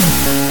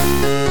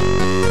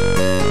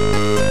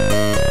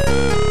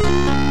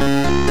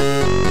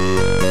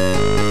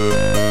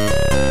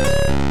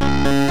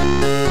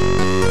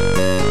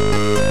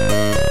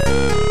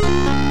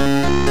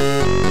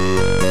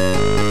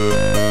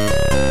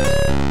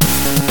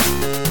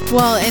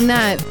Well, and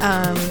that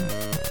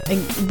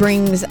it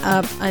brings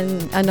up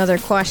another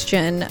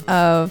question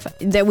of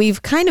that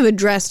we've kind of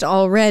addressed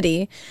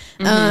already.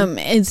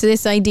 It's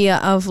this idea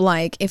of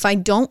like, if I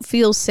don't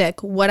feel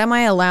sick, what am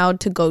I allowed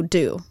to go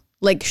do?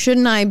 Like,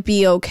 shouldn't I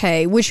be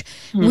okay? Which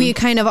we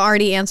kind of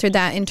already answered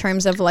that in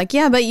terms of like,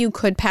 yeah, but you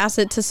could pass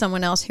it to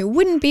someone else who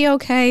wouldn't be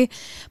okay.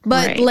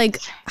 But like,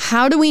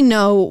 how do we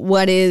know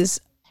what is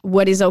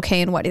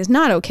okay and what is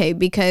not okay?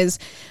 Because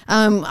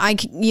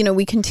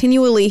we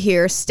continually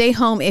hear, stay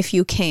home if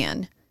you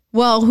can.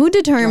 Well, who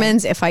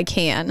determines if I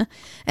can?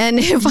 And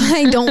if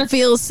I don't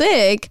feel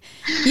sick,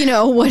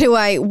 what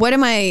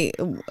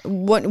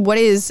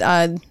is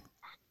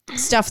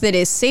stuff that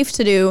is safe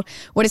to do?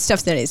 What is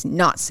stuff that is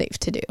not safe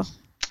to do?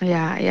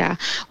 Yeah.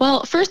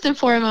 Well, first and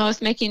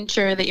foremost, making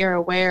sure that you're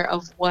aware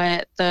of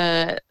what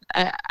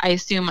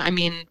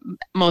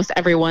most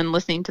everyone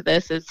listening to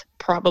this is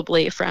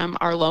probably from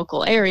our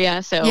local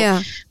area. So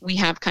we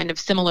have kind of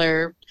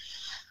similar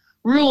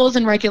rules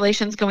and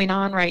regulations going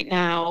on right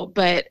now,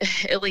 but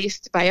at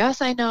least by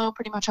us, I know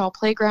pretty much all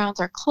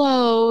playgrounds are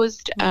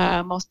closed.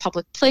 Most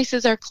public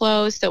places are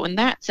closed. So in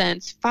that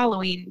sense,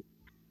 following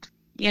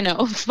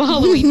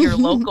your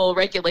local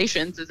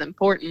regulations is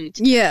important.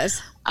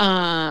 Yes.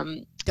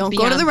 Don't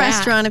go to the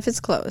restaurant if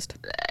it's closed.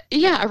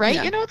 Yeah, right.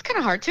 Yeah. It's kind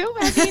of hard to.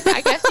 I mean, I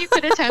guess you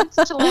could attempt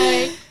to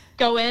like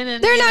go in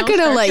and they're not going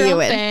to let you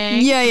in.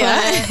 Thing,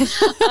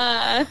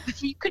 yeah.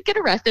 But you could get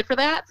arrested for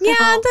that. So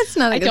yeah, that's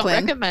not a good plan. I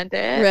don't recommend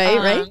it.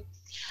 Right.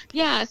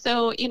 Yeah,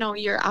 so,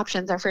 your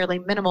options are fairly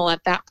minimal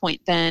at that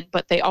point then,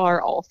 but they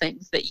are all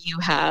things that you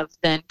have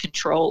then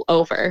control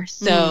over.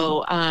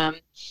 So,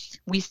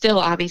 we still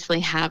obviously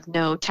have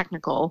no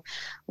technical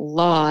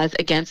laws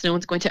against, no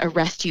one's going to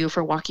arrest you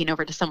for walking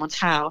over to someone's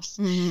house.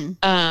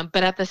 But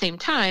at the same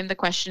time, the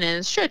question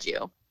is, should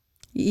you?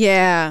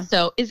 Yeah.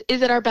 So is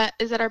it our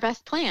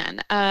best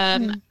plan?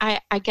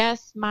 I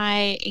guess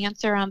my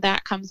answer on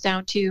that comes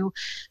down to,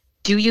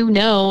 do you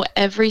know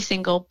every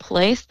single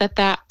place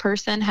that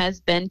person has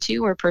been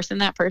to, or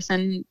that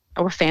person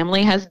or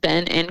family has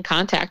been in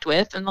contact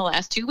with in the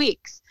last 2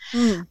 weeks?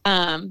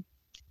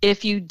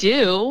 If you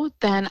do,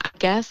 then I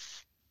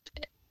guess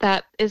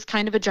that is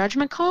kind of a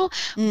judgment call.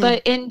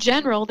 But in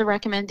general, the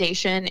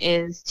recommendation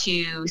is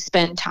to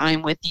spend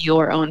time with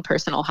your own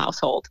personal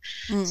household.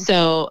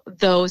 So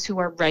those who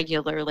are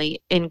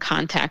regularly in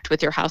contact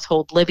with your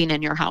household, living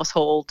in your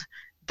household,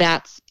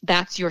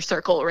 that's your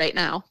circle right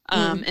now,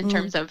 in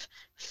terms of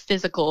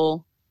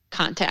physical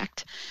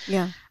contact.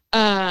 Yeah.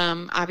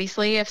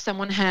 Obviously, if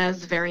someone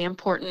has very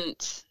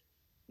important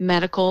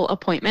medical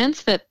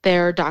appointments that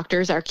their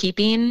doctors are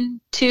keeping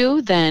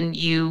to, then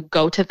you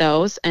go to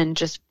those and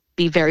just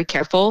be very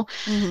careful.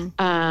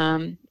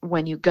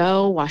 When you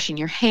go, washing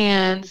your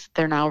hands.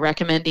 They're now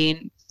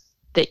recommending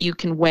that you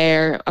can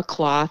wear a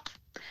cloth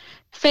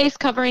face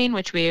covering,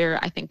 which we're,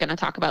 I think, going to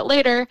talk about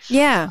later.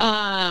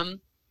 Yeah.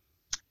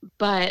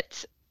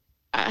 But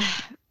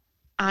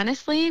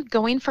honestly,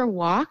 going for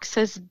walks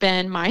has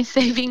been my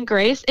saving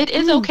grace. It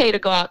is okay to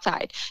go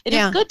outside. It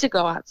is good to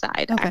go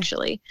outside,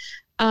 actually.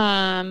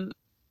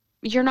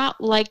 You're not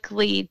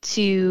likely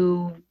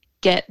to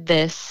get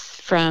this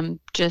from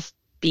just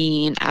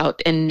being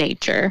out in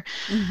nature,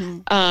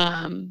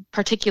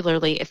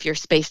 particularly if you're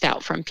spaced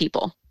out from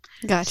people.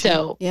 Gotcha.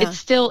 So it's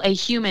still a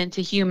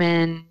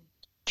human-to-human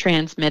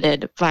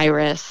transmitted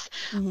virus,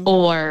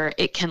 or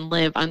it can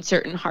live on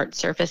certain hard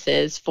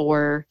surfaces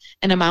for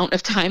an amount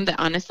of time that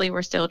honestly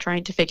we're still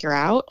trying to figure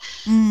out.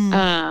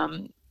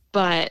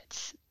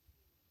 But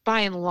by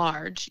and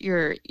large,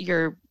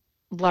 your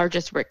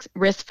largest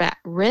risk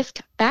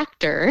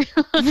factor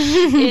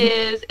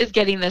is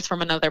getting this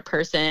from another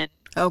person.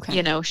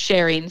 Okay.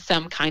 Sharing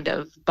some kind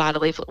of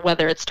bodily,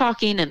 whether it's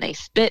talking and they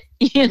spit,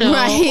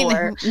 right.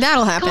 or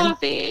that'll happen.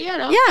 Coffee,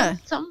 Yeah.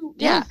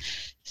 Yeah.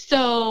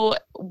 So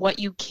what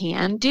you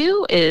can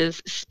do is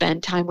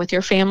spend time with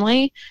your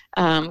family,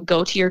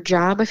 go to your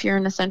job if you're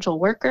an essential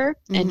worker,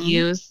 and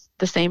use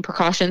the same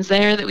precautions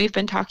there that we've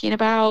been talking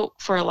about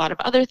for a lot of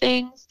other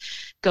things.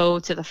 Go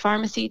to the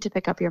pharmacy to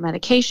pick up your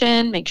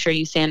medication. Make sure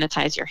you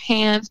sanitize your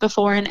hands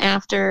before and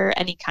after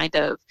any kind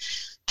of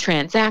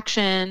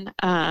transaction.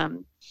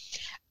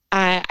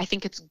 I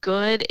think it's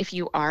good if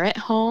you are at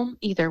home,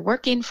 either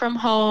working from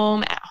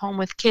home, at home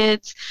with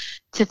kids,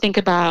 to think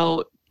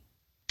about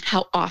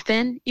how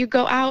often you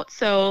go out.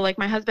 So like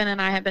my husband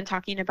and I have been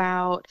talking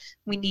about,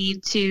 we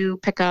need to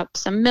pick up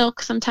some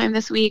milk sometime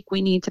this week.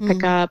 We need to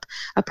pick up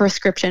a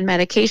prescription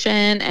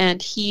medication, and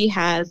he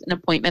has an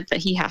appointment that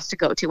he has to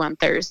go to on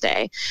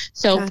Thursday.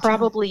 So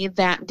probably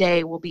that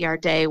day will be our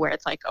day where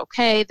it's like,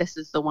 okay, this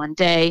is the one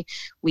day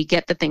we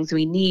get the things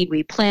we need.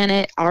 We plan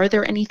it. Are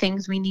there any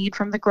things we need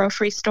from the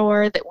grocery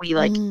store that we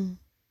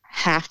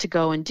have to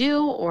go and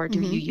do, or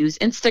do you use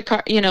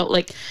Instacart, do you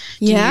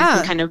use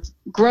the kind of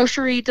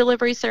grocery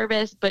delivery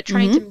service, but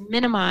trying to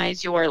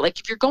minimize your,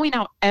 if you're going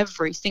out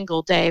every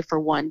single day for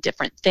one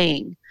different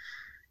thing,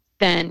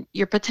 then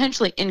you're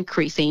potentially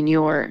increasing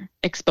your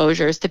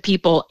exposures to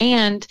people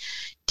and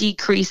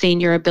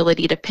decreasing your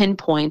ability to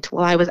pinpoint,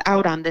 well, I was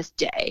out on this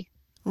day.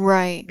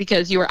 Right.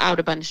 because you were out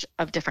a bunch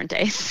of different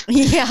days.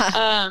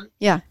 Yeah.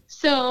 Yeah.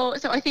 So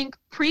I think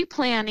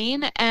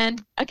pre-planning,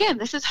 and again,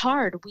 this is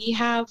hard. We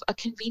have a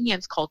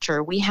convenience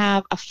culture. We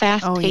have a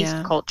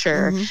fast-paced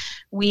culture. Mm-hmm.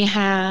 We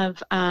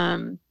have,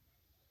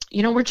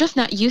 we're just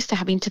not used to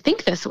having to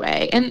think this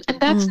way. And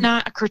that's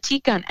not a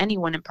critique on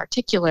anyone in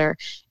particular.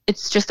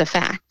 It's just a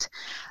fact.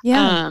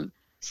 Yeah.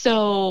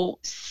 So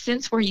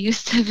since we're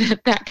used to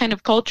that kind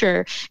of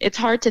culture, it's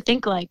hard to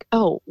think like,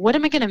 oh, what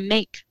am I going to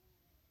make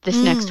this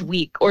next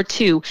week or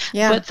two?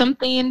 Yeah. But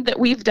something that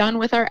we've done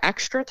with our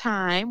extra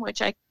time,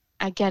 which I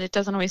get, it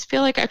doesn't always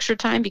feel like extra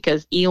time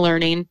because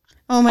e-learning,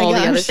 oh my all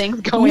gosh. the other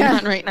things going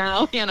on right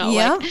now,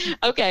 like,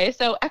 okay,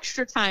 so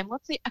extra time,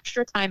 let's say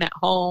extra time at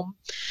home,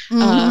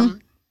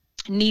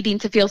 needing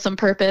to feel some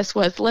purpose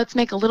was, let's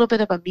make a little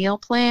bit of a meal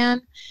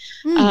plan.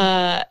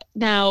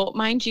 Now,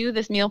 mind you,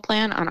 this meal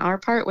plan on our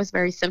part was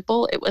very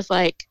simple. It was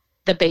like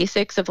the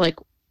basics of like,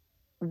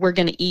 we're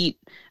going to eat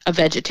a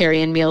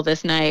vegetarian meal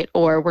this night,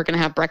 or we're going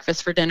to have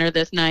breakfast for dinner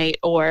this night,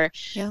 or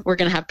we're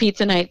going to have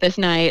pizza night this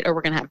night, or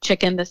we're going to have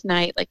chicken this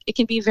night. Like, it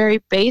can be very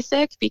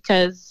basic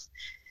because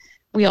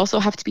we also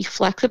have to be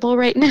flexible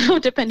right now,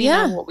 depending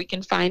on what we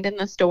can find in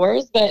the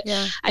stores. But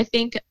I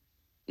think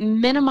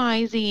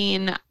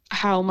minimizing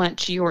how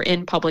much you're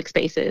in public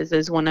spaces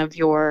is one of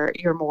your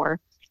more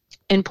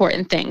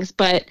important things.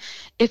 But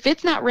if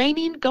it's not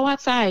raining, go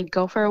outside,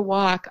 go for a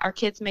walk. Our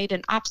kids made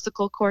an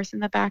obstacle course in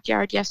the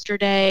backyard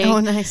yesterday. Oh,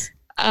 nice.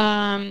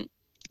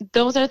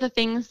 Those are the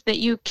things that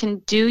you can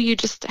do. You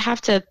just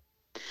have to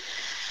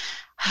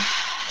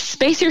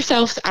space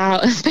yourselves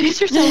out as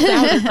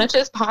much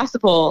as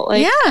possible.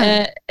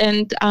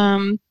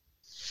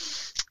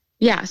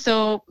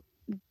 So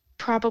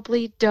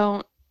probably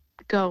don't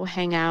go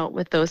hang out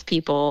with those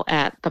people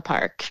at the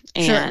park,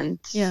 and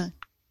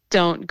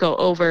don't go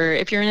over.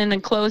 If you're in an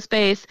enclosed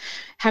space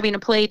having a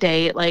play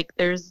date, like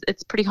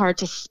it's pretty hard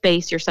to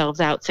space yourselves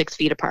out 6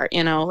 feet apart,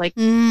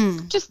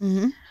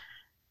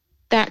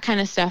 that kind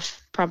of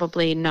stuff,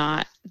 probably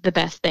not the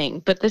best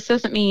thing. But this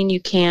doesn't mean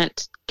you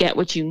can't get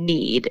what you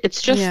need.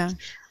 It's just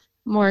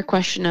more a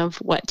question of,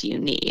 what do you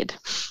need?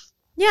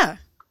 Yeah,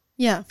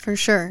 for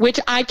sure. Which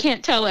I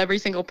can't tell every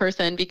single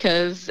person,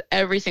 because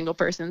every single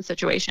person's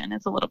situation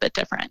is a little bit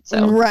different.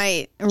 So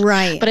Right.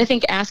 But I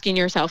think asking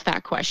yourself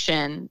that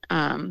question,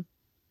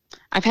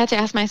 I've had to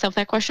ask myself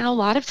that question a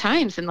lot of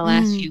times in the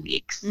last few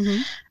weeks.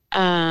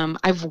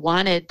 I've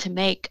wanted to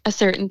make a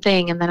certain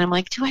thing, and then I'm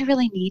like, do I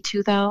really need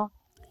to though?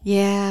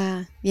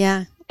 Yeah.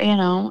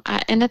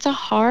 And it's a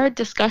hard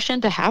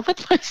discussion to have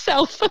with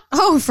myself.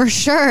 Oh, for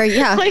sure.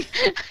 Yeah.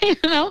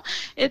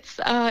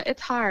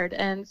 It's hard.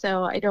 And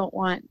so I don't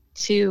want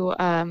to,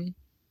 I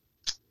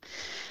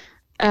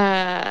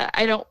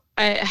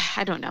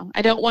don't know.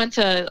 I don't want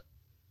to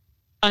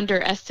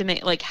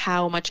underestimate like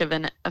how much of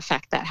an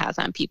effect that has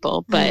on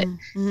people, but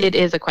it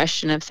is a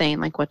question of saying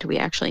like, what do we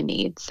actually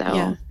need?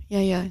 So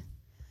yeah.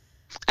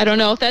 I don't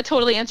know if that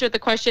totally answered the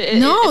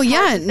question. That's what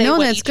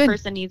good. Each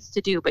person needs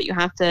to do, but you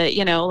have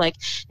to, like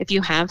if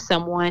you have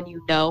someone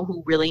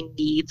who really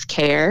needs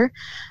care,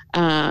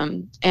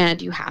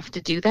 and you have to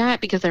do that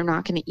because they're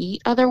not going to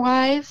eat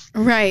otherwise.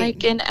 Right.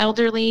 Like an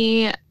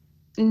elderly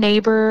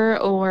neighbor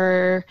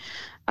or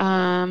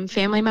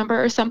family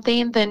member or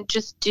something, then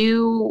just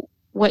do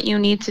what you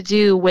need to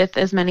do with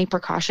as many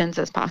precautions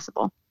as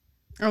possible.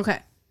 Okay.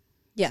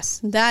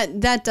 Yes,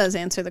 that does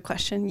answer the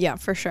question. Yeah,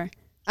 for sure.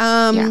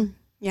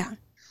 Yeah.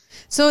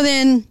 So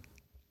then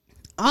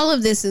all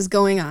of this is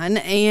going on,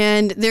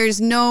 and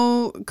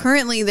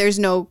currently there's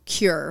no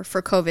cure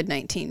for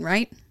COVID-19,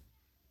 right?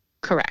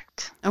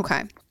 Correct.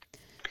 Okay.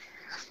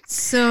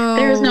 So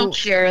there is no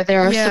cure. There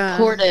are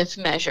supportive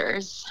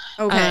measures.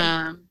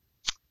 Okay.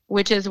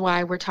 Which is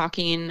why we're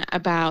talking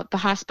about the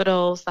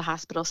hospitals, the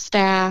hospital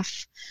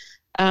staff,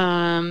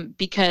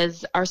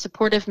 because our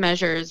supportive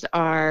measures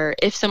are,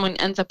 if someone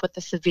ends up with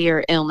a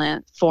severe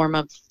form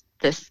of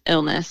this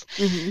illness,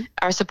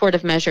 our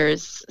supportive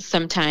measures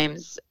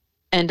sometimes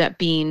end up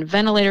being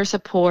ventilator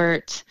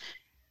support,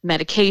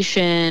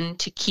 medication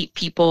to keep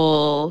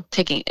people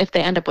taking, if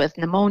they end up with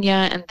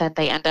pneumonia and then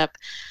they end up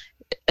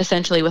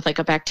essentially with like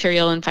a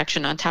bacterial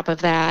infection on top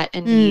of that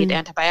and need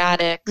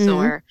antibiotics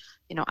or,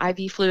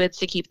 IV fluids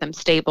to keep them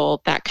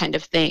stable, that kind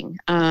of thing.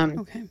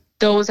 Okay.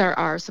 Those are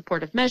our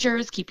supportive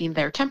measures, keeping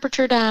their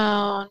temperature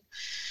down.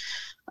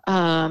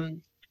 There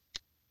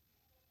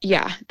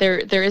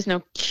is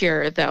no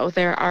cure, though.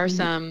 There are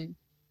some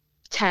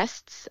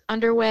tests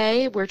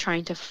underway. We're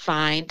trying to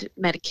find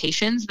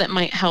medications that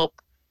might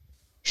help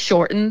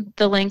shorten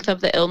the length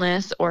of the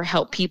illness or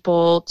help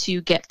people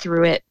to get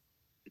through it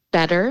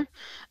better,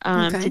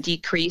 to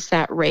decrease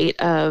that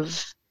rate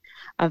of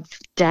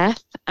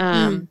death.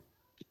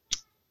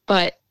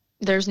 But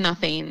there's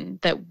nothing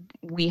that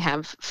we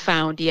have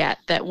found yet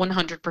that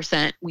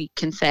 100% we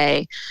can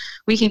say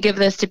we can give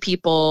this to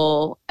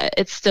people.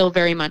 It's still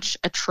very much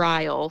a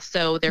trial,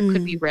 so there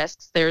could be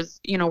risks.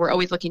 There's, we're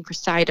always looking for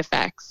side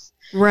effects,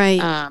 right,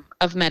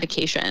 of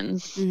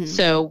medications.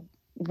 So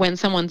when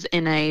someone's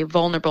in a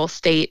vulnerable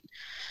state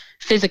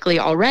physically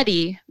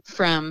already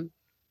from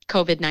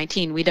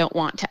COVID-19. We don't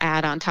want to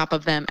add on top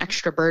of them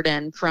extra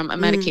burden from a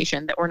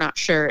medication that we're not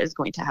sure is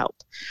going to help.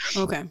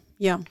 Okay.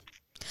 Yeah.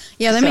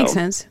 Yeah, that makes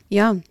sense.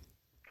 Yeah.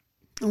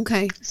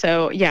 Okay.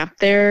 So yeah,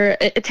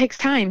 it takes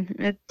time.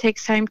 It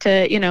takes time to,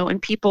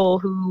 and people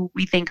who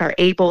we think are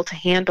able to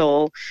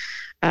handle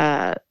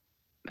a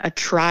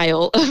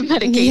trial of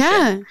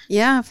medication.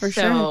 Yeah, for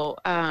sure.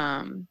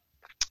 So,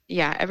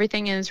 yeah,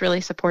 everything is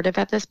really supportive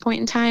at this point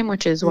in time,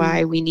 which is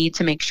why we need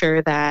to make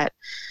sure that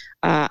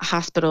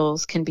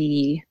hospitals can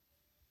be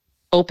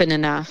open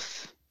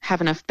enough,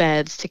 have enough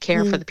beds to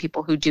care for the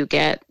people who do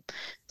get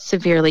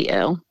severely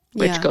ill.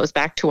 Which goes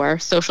back to our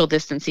social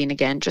distancing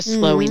again, just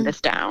slowing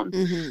this down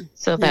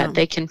so that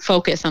they can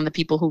focus on the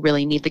people who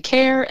really need the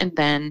care. And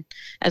then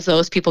as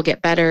those people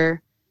get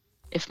better,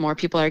 if more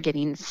people are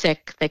getting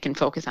sick, they can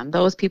focus on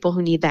those people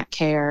who need that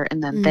care.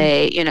 And then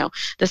they,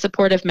 the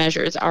supportive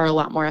measures are a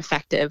lot more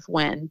effective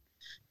when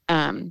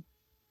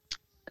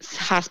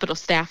hospital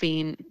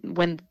staffing,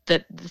 when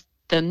the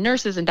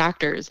nurses and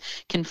doctors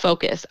can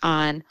focus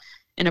on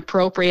an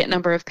appropriate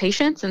number of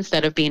patients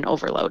instead of being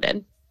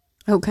overloaded.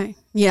 Okay.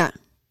 Yeah.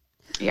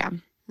 Yeah.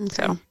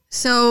 Okay.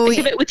 So think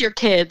of it with your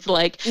kids.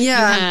 Like you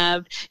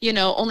have,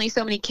 only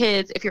so many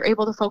kids. If you're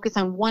able to focus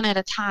on one at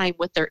a time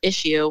with their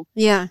issue,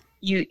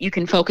 you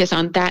can focus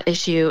on that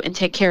issue and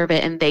take care of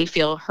it, and they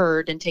feel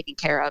heard and taken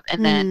care of.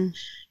 And then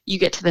you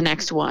get to the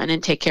next one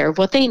and take care of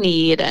what they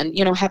need. And,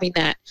 having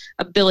that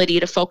ability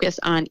to focus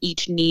on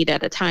each need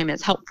at a time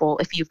is helpful.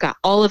 If you've got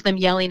all of them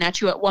yelling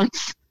at you at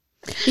once,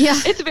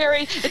 it's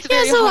very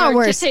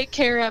hard to take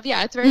care of.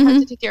 Yeah. It's very hard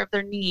to take care of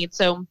their needs.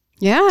 So,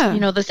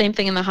 the same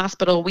thing in the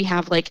hospital. We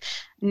have like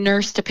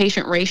nurse to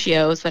patient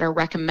ratios that are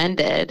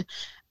recommended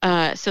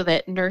so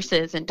that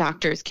nurses and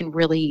doctors can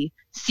really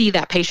see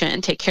that patient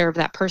and take care of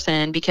that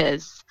person,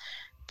 because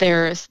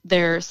their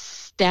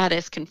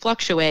status can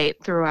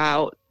fluctuate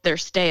throughout their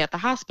stay at the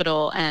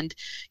hospital. And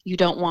you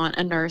don't want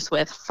a nurse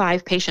with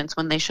 5 patients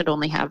when they should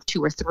only have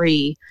 2 or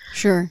 3.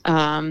 Sure.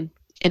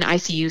 In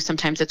ICU,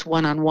 sometimes it's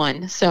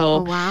one-on-one.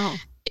 So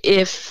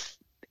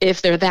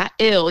if they're that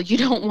ill, you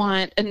don't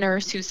want a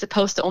nurse who's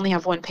supposed to only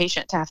have 1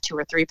 patient to have 2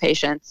 or 3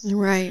 patients.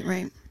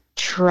 Right.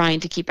 Trying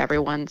to keep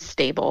everyone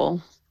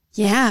stable.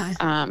 Yeah.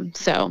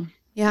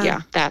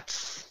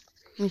 That's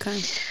okay.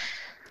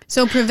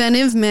 So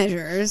preventive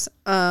measures,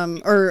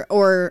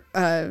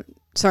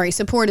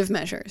 supportive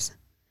measures,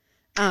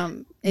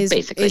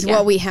 is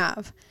what we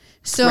have.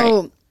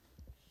 So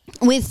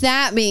with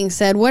that being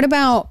said, what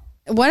about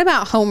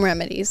home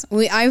remedies?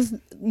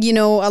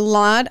 A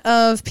lot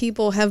of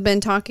people have been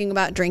talking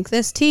about drink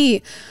this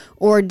tea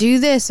or do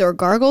this or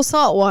gargle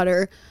salt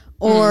water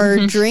or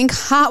drink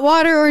hot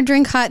water or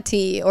drink hot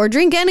tea or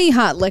drink any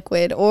hot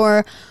liquid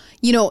or,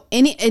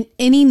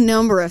 any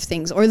number of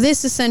things, or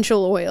this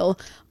essential oil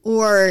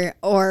or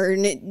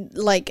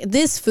like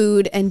this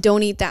food and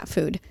don't eat that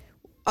food.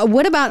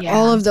 What about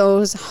all of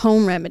those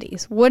home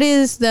remedies? What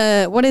is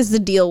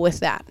the deal with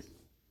that?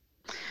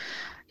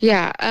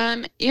 Yeah.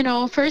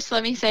 First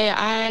let me say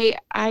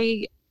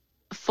I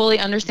fully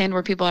understand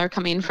where people are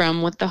coming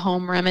from with the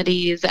home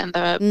remedies and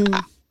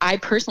I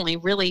personally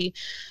really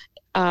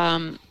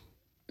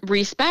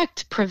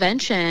respect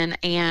prevention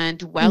and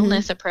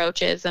wellness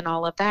approaches and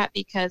all of that,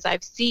 because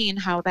I've seen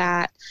how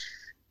that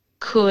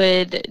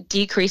could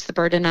decrease the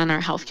burden on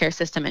our healthcare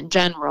system in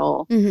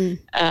general,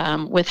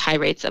 with high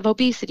rates of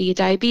obesity,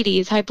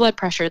 diabetes, high blood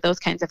pressure, those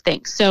kinds of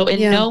things. So in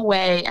no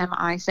way am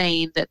I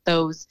saying that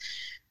those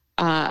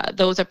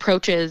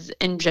approaches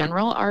in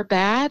general are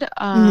bad,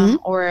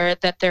 or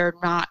that they're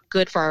not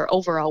good for our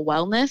overall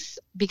wellness,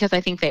 because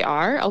I think they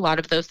are. A lot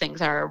of those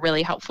things are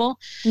really helpful.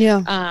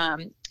 Yeah.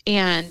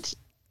 And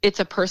it's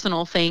a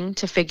personal thing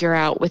to figure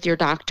out with your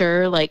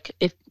doctor, like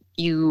if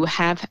you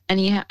have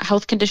any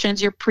health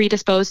conditions you're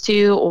predisposed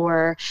to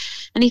or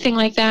anything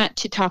like that,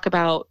 to talk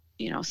about,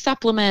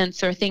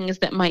 supplements or things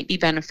that might be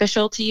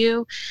beneficial to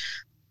you.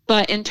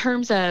 But in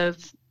terms of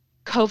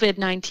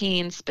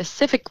COVID-19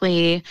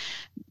 specifically,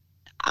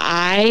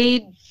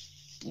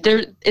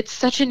 it's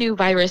such a new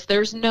virus.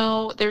 There's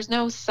no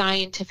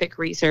scientific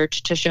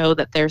research to show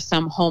that there's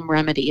some home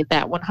remedy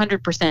that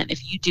 100%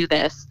 if you do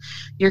this,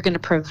 you're going to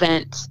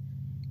prevent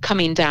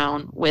coming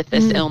down with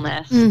this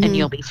illness and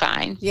you'll be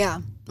fine. Yeah.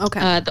 Okay.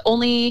 The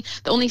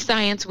only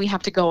science we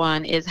have to go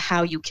on is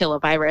how you kill a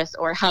virus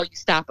or how you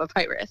stop a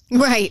virus.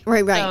 Right.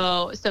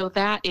 So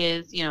that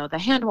is, the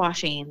hand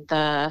washing,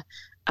 the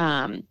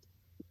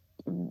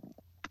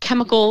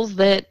chemicals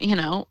that,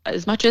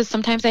 as much as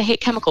sometimes I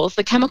hate chemicals,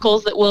 the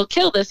chemicals that will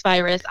kill this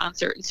virus on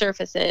certain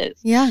surfaces.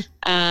 Yeah.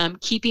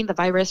 Keeping the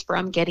virus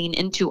from getting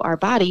into our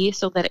body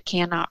so that it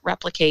cannot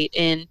replicate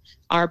in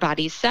our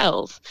body's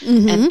cells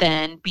and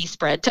then be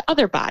spread to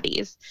other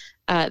bodies.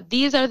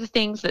 These are the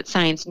things that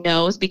science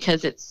knows,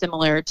 because it's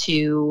similar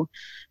to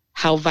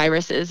how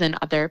viruses and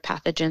other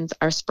pathogens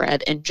are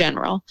spread in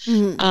general.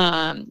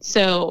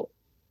 So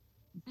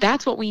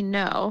that's what we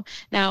know.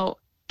 Now,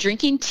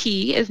 drinking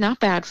tea is not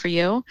bad for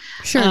you.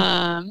 Sure.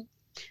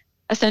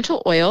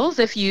 Essential oils,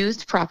 if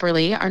used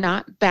properly, are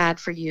not bad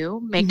for you.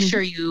 Make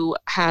sure you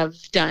have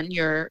done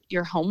your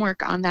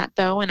homework on that,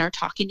 though, and are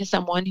talking to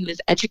someone who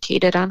is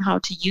educated on how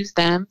to use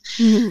them,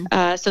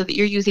 so that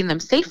you're using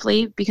them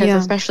safely. Because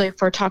especially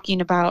if we're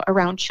talking about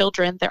around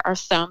children, there are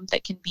some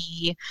that can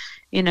be,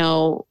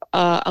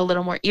 a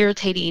little more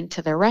irritating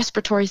to their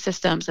respiratory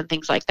systems and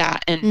things like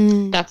that.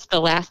 And that's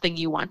the last thing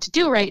you want to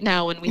do right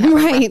now when we have a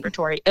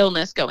respiratory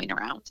illness going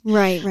around.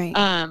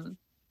 Right.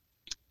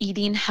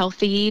 Eating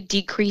healthy,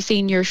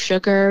 decreasing your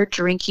sugar,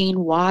 drinking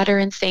water,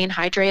 and staying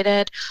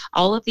hydrated.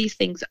 All of these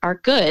things are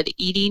good.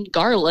 Eating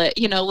garlic,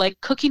 like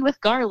cooking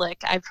with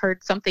garlic. I've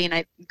heard something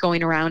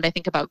going around, I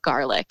think, about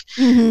garlic.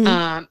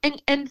 And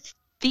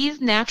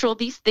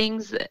these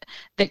things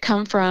that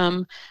come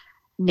from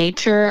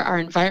nature,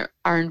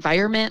 our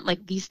environment,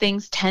 like these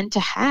things tend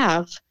to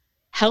have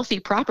healthy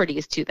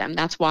properties to them.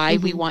 That's why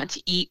we want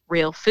to eat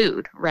real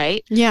food,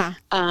 right? Yeah.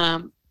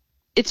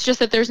 It's just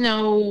that there's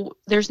no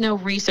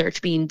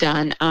research being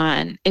done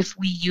on if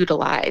we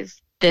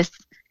utilize this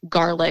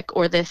garlic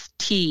or this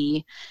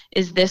tea,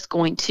 is this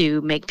going to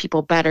make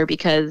people better?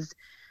 Because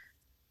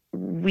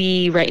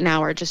we right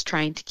now are just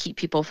trying to keep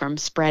people from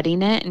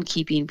spreading it and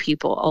keeping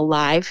people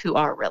alive who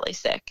are really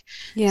sick.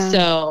 Yeah.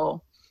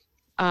 So,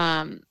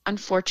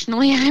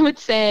 unfortunately, I would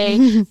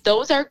say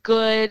those are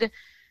good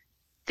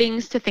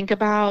things to think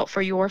about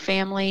for your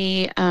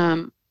family.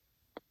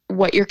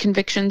 What your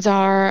convictions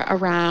are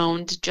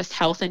around just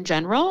health in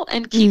general,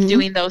 and keep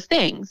doing those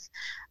things.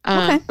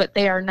 But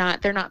they're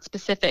not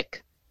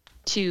specific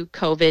to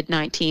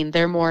COVID-19.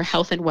 They're more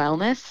health and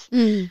wellness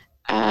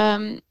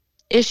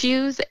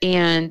issues.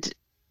 And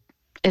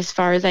as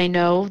far as I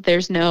know,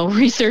 there's no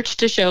research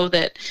to show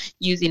that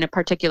using a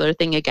particular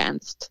thing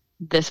against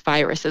this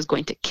virus is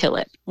going to kill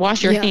it.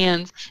 Wash your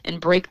hands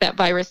and break that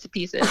virus to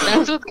pieces.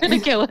 That's what's going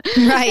to kill it.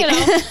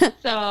 Right.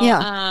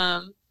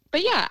 So,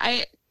 but yeah,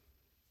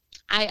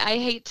 I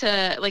hate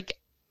to, like,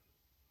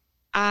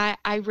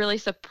 I really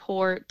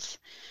support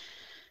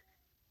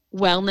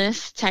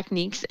wellness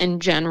techniques in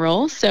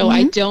general. So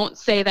I don't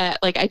say that,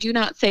 like, I do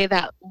not say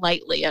that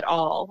lightly at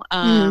all.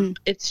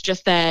 It's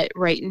just that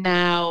right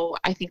now,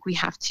 I think we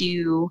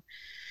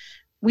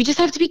just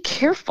have to be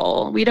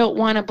careful. We don't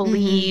want to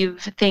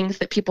believe things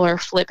that people are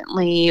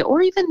flippantly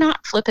or even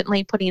not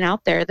flippantly putting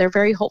out there. They're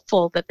very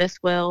hopeful that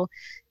this will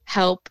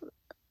help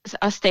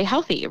us stay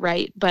healthy,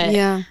 right?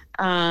 But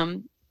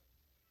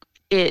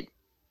it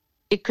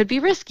could be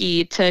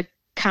risky to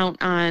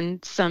count on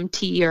some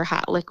tea or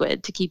hot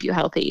liquid to keep you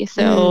healthy.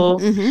 So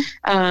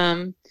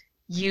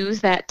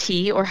use that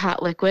tea or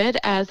hot liquid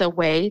as a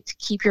way to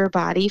keep your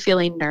body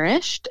feeling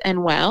nourished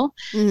and well,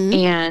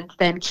 and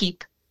then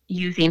keep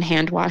using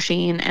hand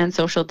washing and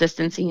social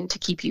distancing to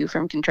keep you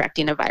from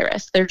contracting a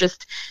virus. They're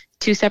just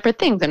two separate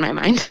things in my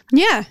mind.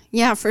 Yeah,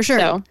 for sure.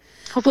 So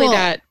hopefully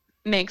that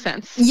makes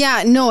sense.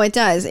 Yeah, no, it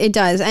does. It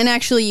does. And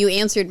actually you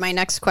answered my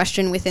next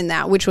question within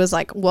that, which was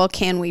like, well,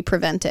 can we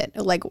prevent it?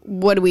 Like,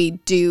 what do we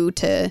do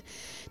to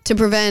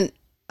prevent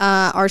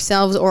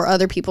ourselves or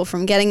other people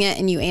from getting it?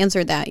 And you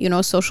answered that,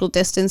 social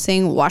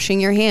distancing,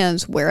 washing your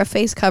hands, wear a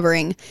face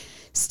covering,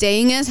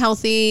 staying as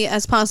healthy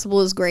as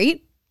possible is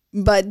great.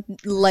 But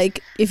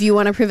like, if you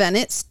want to prevent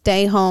it,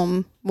 stay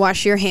home,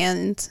 wash your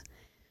hands.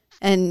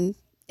 And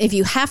if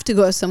you have to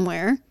go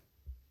somewhere,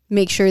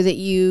 make sure that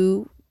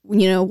you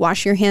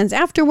wash your hands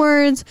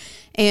afterwards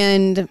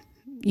and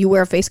you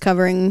wear a face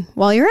covering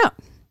while you're out.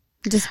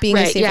 Just being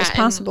as safe as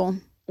possible.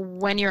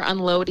 And when you're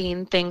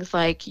unloading things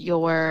like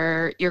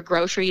your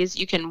groceries,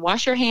 you can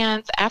wash your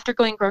hands after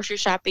going grocery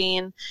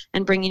shopping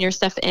and bringing your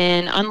stuff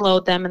in,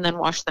 unload them, and then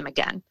wash them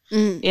again.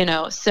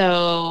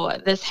 So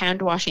this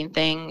hand washing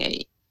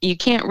thing, you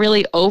can't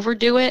really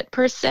overdo it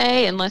per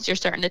se unless you're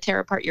starting to tear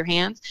apart your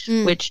hands,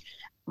 which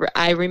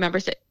I remember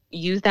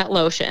use that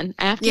lotion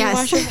after you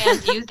wash your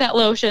hands. Use that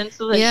lotion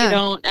so that you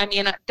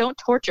don't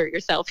torture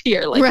yourself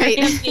here. Like your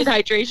hands need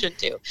hydration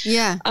too.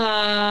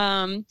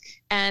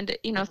 And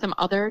some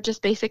other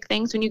just basic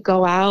things when you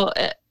go out.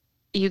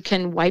 You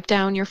can wipe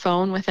down your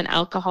phone with an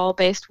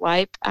alcohol-based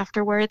wipe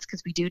afterwards,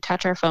 because we do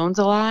touch our phones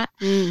a lot.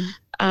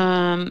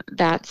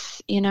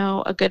 That's,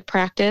 a good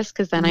practice,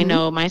 because then I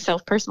know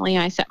myself personally,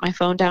 I set my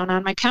phone down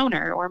on my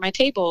counter or my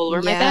table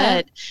or my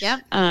bed.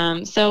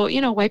 So,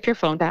 wipe your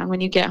phone down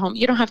when you get home.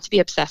 You don't have to be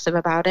obsessive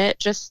about it.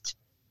 Just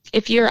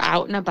if you're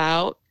out and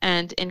about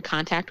and in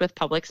contact with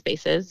public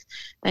spaces,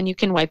 then you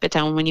can wipe it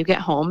down when you get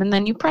home. And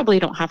then you probably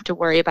don't have to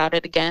worry about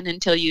it again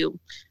until you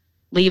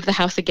leave the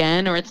house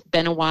again, or it's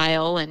been a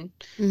while and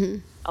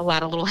a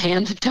lot of little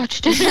hands have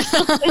touched it or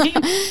something.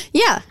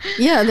 Yeah,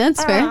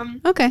 that's fair.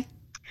 Okay.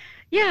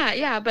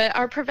 Yeah, but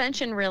our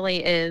prevention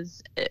really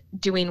is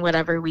doing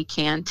whatever we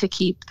can to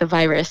keep the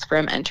virus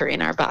from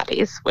entering our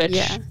bodies, which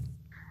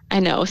I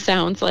know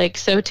sounds like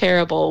so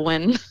terrible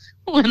when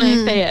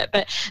I say it,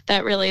 but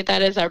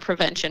that is our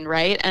prevention,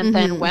 right? And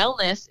then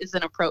wellness is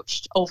an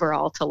approach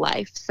overall to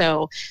life.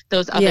 So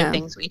those other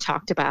things we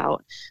talked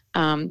about,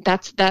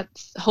 that's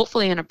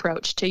hopefully an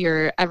approach to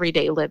your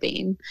everyday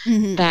living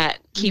that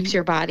keeps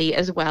your body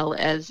as well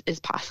as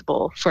is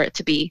possible for it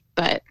to be.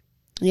 But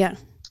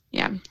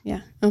Yeah.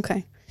 Yeah.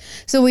 Okay.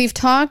 So we've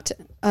talked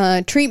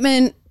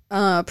treatment,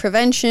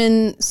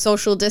 prevention,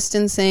 social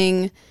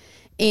distancing,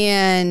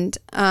 and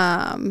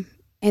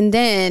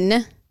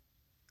then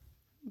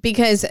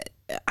because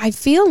I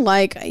feel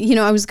like,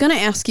 I was going to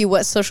ask you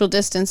what social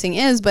distancing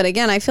is, but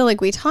again, I feel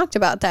like we talked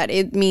about that.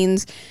 It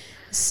means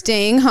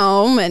staying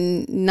home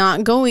and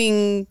not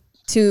going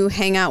to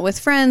hang out with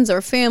friends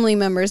or family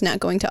members, not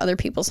going to other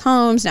people's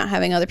homes, not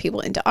having other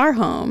people into our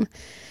home.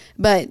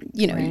 But,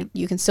 Right.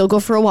 you can still go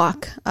for a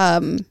walk.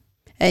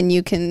 And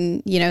you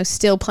can,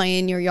 still play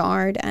in your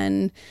yard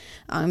and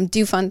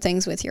do fun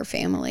things with your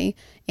family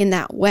in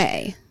that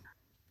way.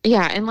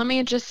 Yeah, and let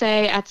me just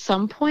say, at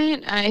some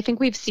point, I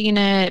think we've seen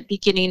it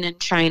beginning in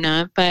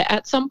China, but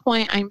at some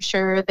point, I'm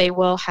sure they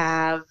will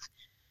have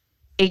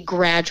a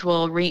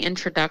gradual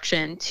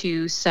reintroduction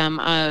to some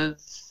of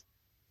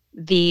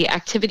the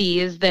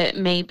activities that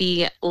may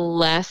be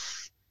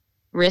less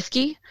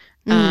risky.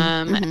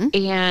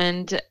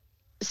 And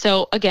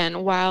so,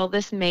 again, while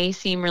this may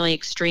seem really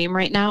extreme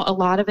right now, a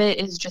lot of it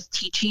is just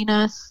teaching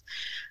us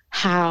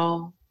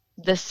how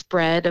the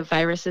spread of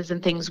viruses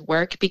and things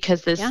work,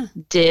 because this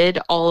did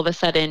all of a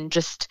sudden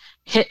just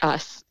hit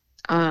us.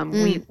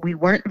 We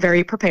weren't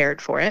very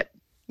prepared for it.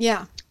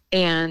 Yeah.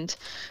 And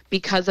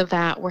because of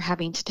that, we're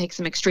having to take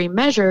some extreme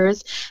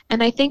measures.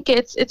 And I think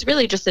it's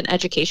really just an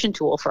education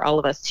tool for all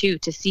of us too,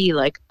 to see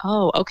like,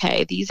 oh,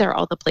 okay, these are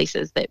all the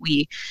places that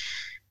we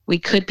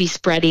could be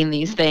spreading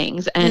these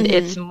things. And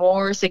it's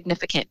more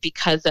significant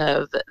because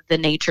of the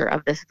nature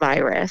of this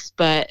virus.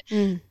 But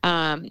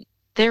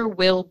there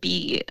will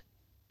be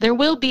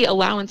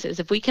allowances.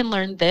 If we can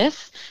learn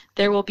this,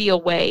 there will be a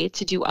way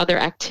to do other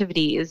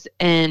activities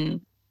in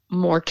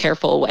more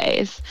careful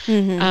ways.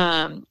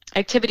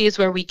 Activities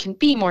where we can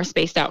be more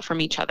spaced out from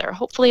each other.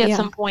 Hopefully at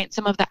some point,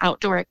 some of the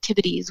outdoor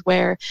activities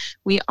where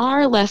we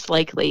are less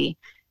likely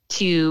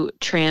to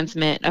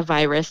transmit a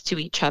virus to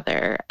each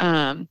other.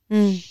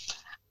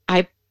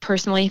 I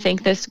personally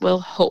think this will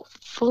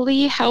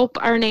hopefully help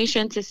our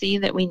nation to see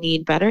that we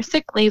need better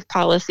sick leave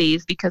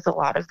policies, because a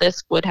lot of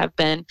this would have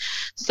been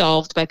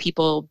solved by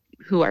people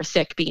who are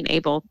sick being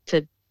able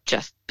to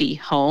just be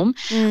home.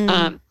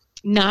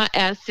 Not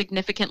as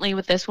significantly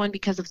with this one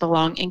because of the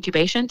long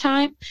incubation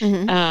time,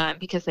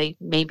 because they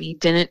maybe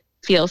didn't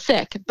feel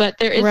sick. But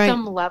there is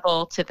some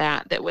level to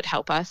that would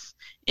help us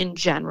in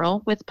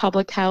general with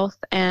public health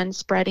and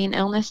spreading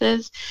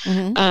illnesses.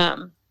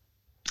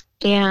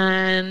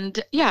 And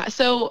yeah,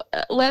 so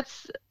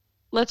let's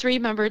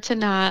remember to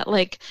not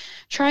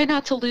try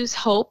not to lose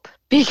hope,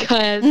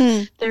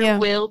 because there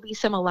will be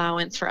some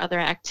allowance for other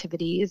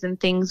activities and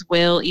things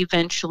will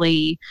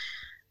eventually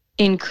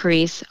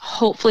increase.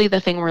 Hopefully the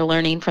thing we're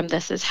learning from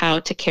this is how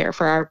to care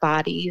for our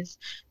bodies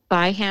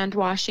by hand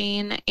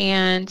washing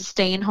and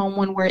staying home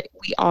when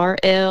we are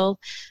ill,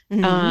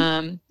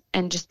 and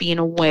just being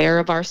aware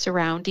of our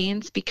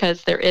surroundings,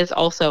 because there is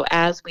also,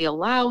 as we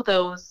allow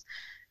those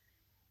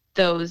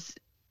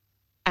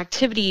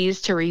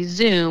activities to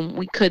resume,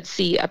 we could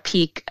see a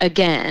peak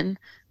again,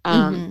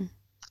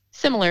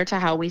 similar to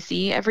how we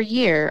see every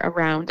year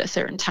around a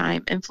certain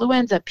time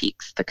influenza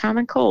peaks, the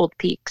common cold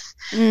peaks.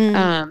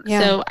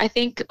 So I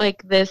think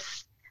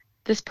this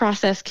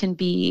process can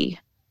be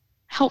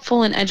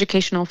helpful and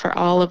educational for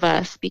all of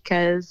us,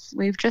 because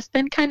we've just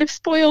been kind of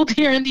spoiled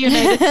here in the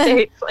United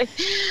States.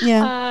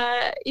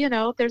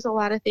 There's a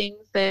lot of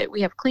things that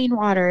we have clean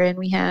water and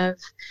we have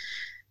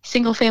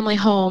single family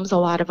homes, a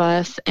lot of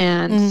us.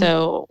 And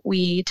so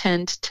we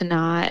tend to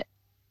not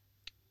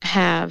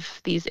have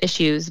these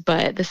issues,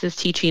 but this is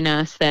teaching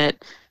us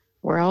that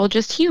we're all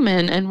just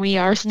human and we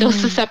are still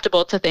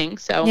susceptible to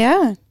things. So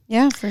yeah,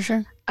 for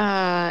sure.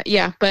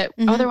 But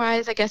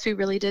otherwise, I guess we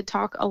really did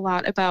talk a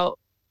lot about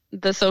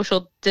the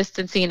social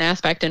distancing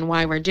aspect and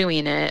why we're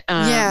doing it.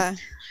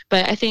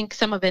 But I think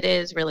some of it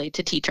is really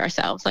to teach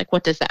ourselves,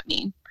 what does that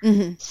mean?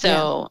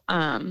 So,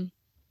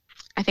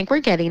 I think we're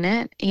getting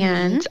it,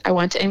 and I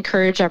want to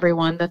encourage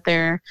everyone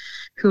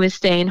who is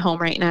staying home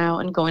right now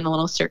and going a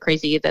little stir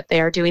crazy, that they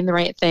are doing the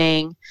right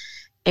thing,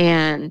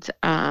 and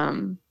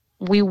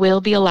we will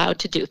be allowed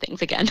to do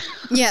things again.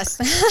 Yes.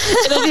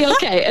 It'll be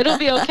okay. It'll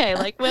be okay.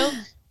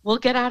 We'll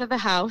get out of the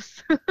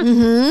house.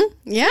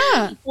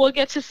 Yeah. We'll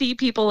get to see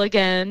people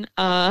again.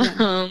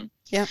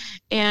 Yep.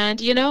 And,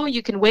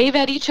 you can wave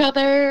at each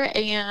other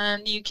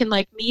and you can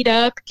meet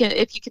up.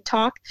 If you can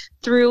talk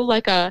through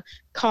a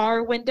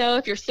car window,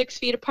 if you're 6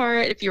 feet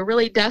apart, if you're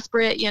really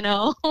desperate, meet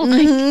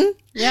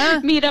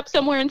up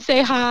somewhere and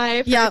say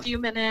hi for a few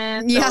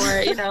minutes.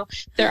 Or,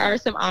 there are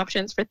some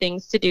options for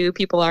things to do.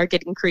 People are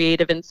getting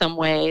creative in some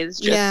ways.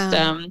 Just,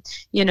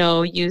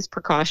 use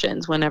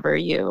precautions with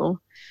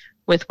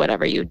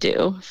whatever you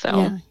do.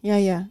 So,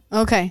 yeah.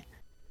 Okay.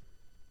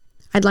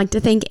 I'd like to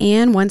thank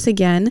Anne once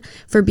again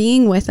for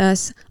being with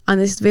us on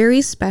this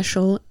very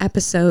special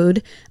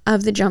episode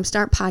of the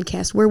Jumpstart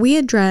podcast, where we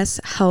address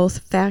health,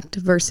 fact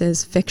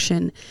versus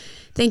fiction.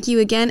 Thank you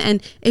again.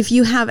 And if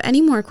you have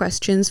any more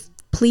questions,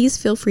 please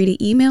feel free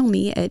to email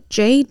me at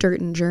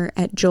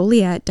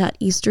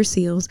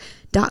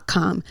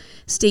jdirtinger@joliet.easterseals.com.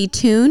 Stay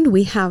tuned.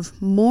 We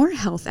have more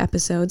health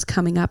episodes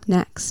coming up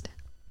next.